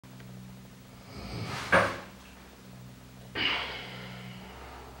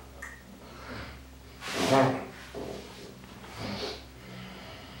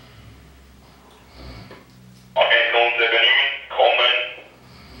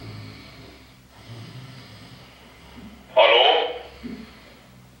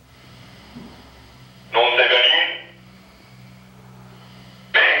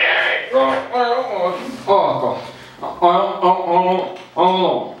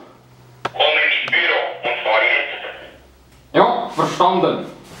Verstanden?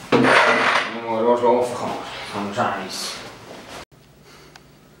 Ich muss auch schlafen kommen. So ein Scheiß.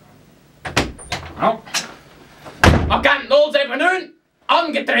 Ja. Agent 079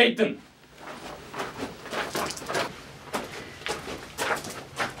 angetreten!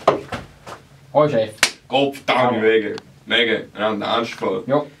 Hoi Chef. Kopf, Aluege. Megge, wir haben einen Ernstfall.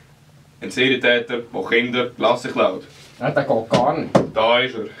 Ja. Ein Serientäter, der Kinder Klasse klaut. Ja, der geht gar nicht. Da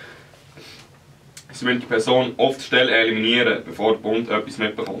ist er. Sie will die Person oft schnell eliminieren, bevor der Bund etwas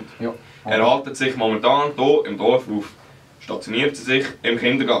mitbekommt. Ja. Er haltet sich momentan hier im Dorf auf. Stationiert sie sich im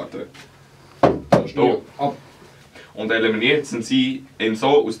Kindergarten. Da steht. Ja. Und eliminiert sie ihn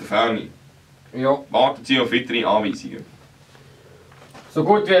so aus der Ferne. Ja. Wartet sie auf weitere Anweisungen. So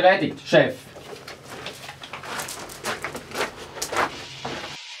gut wie erledigt, Chef.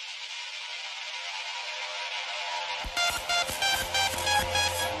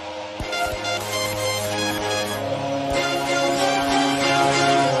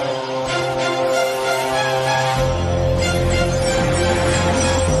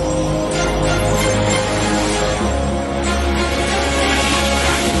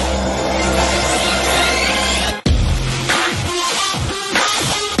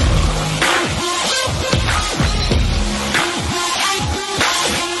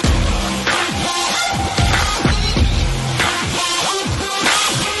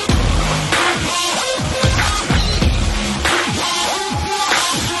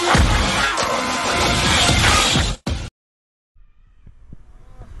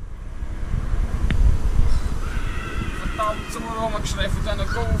 Verdammt, zum rumgeschrieben von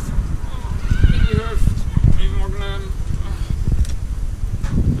diesen Golf. Meine Hüfte, mein Magen.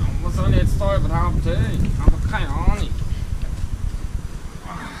 Was soll ich jetzt da überhaupt hin? Ich habe keine Ahnung.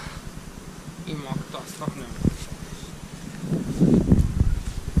 Ich mag das doch nicht.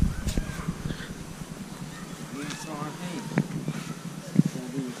 Wie soll ich hin?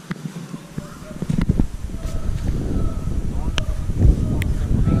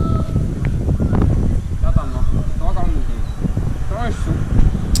 Ja, dann noch. Da gehen wir hin. Da ist super.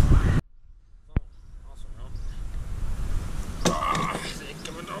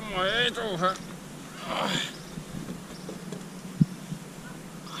 Säcken wir da mal hin, du.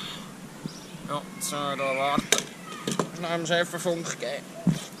 Ja, jetzt müssen wir da warten. Schnell dem Chef einen Funk geben.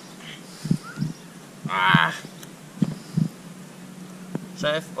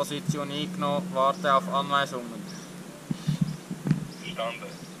 Chef, Position eingenommen, warte auf Anweisungen. Verstanden.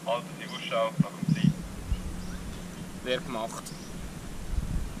 Halten Sie Ausschau nach dem Ziel. Wird gemacht.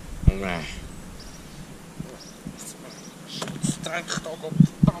 Jetzt drängt da Gott,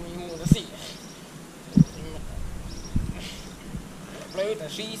 verdammt, Hure sein. Blöde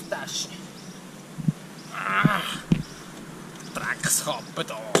Scheisstasche. Dreckskappe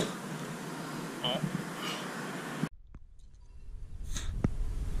da. Oh.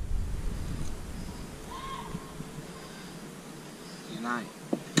 Ja, nein.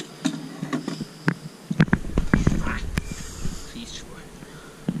 Scheissschuhe.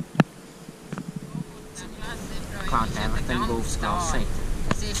 Klaut einfach den Berufsklasse.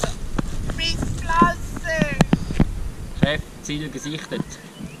 Es ist Missklasse! Chef, Ziel gesichtet.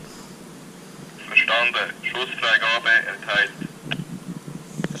 Verstanden. Schussfreigabe erteilt.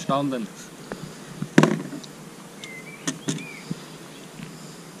 Verstanden.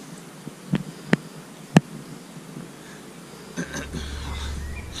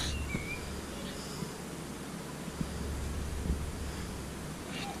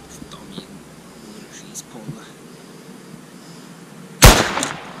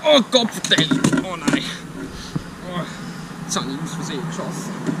 Oh Gott, vertellt! Oh nein! Oh, jetzt habe ich aus Versehen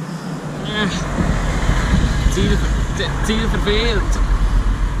geschossen. Ziel verfehlt!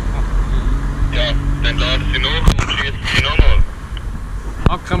 Ja, dann laden Sie nach und schießen Sie nochmal.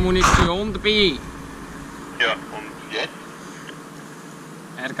 Hab keine Munition dabei! Ja, und jetzt?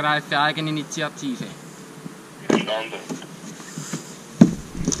 Ergreife Eigeninitiative. Verstanden.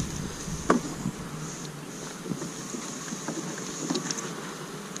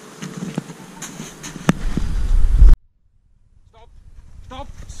 Stopp!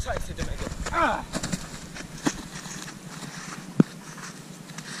 Scheiße, der Megge! Ah!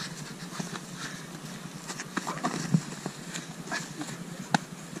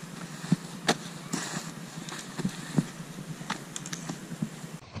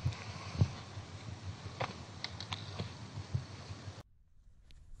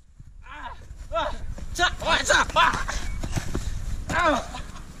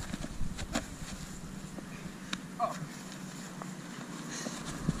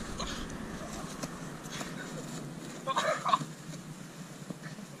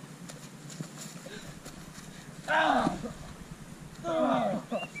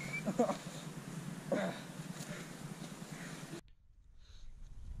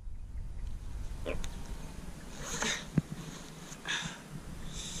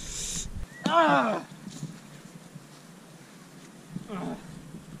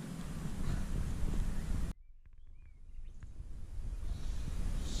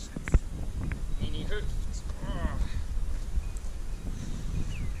 Meine Hüfte.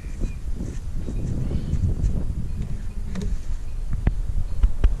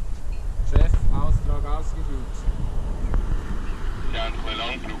 Chef, Auftrag ausgeführt. Sie haben ein bisschen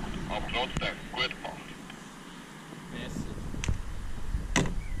lang gebraucht, aber trotzdem gut gemacht. Merci.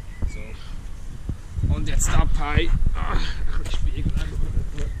 So. Und jetzt abhei.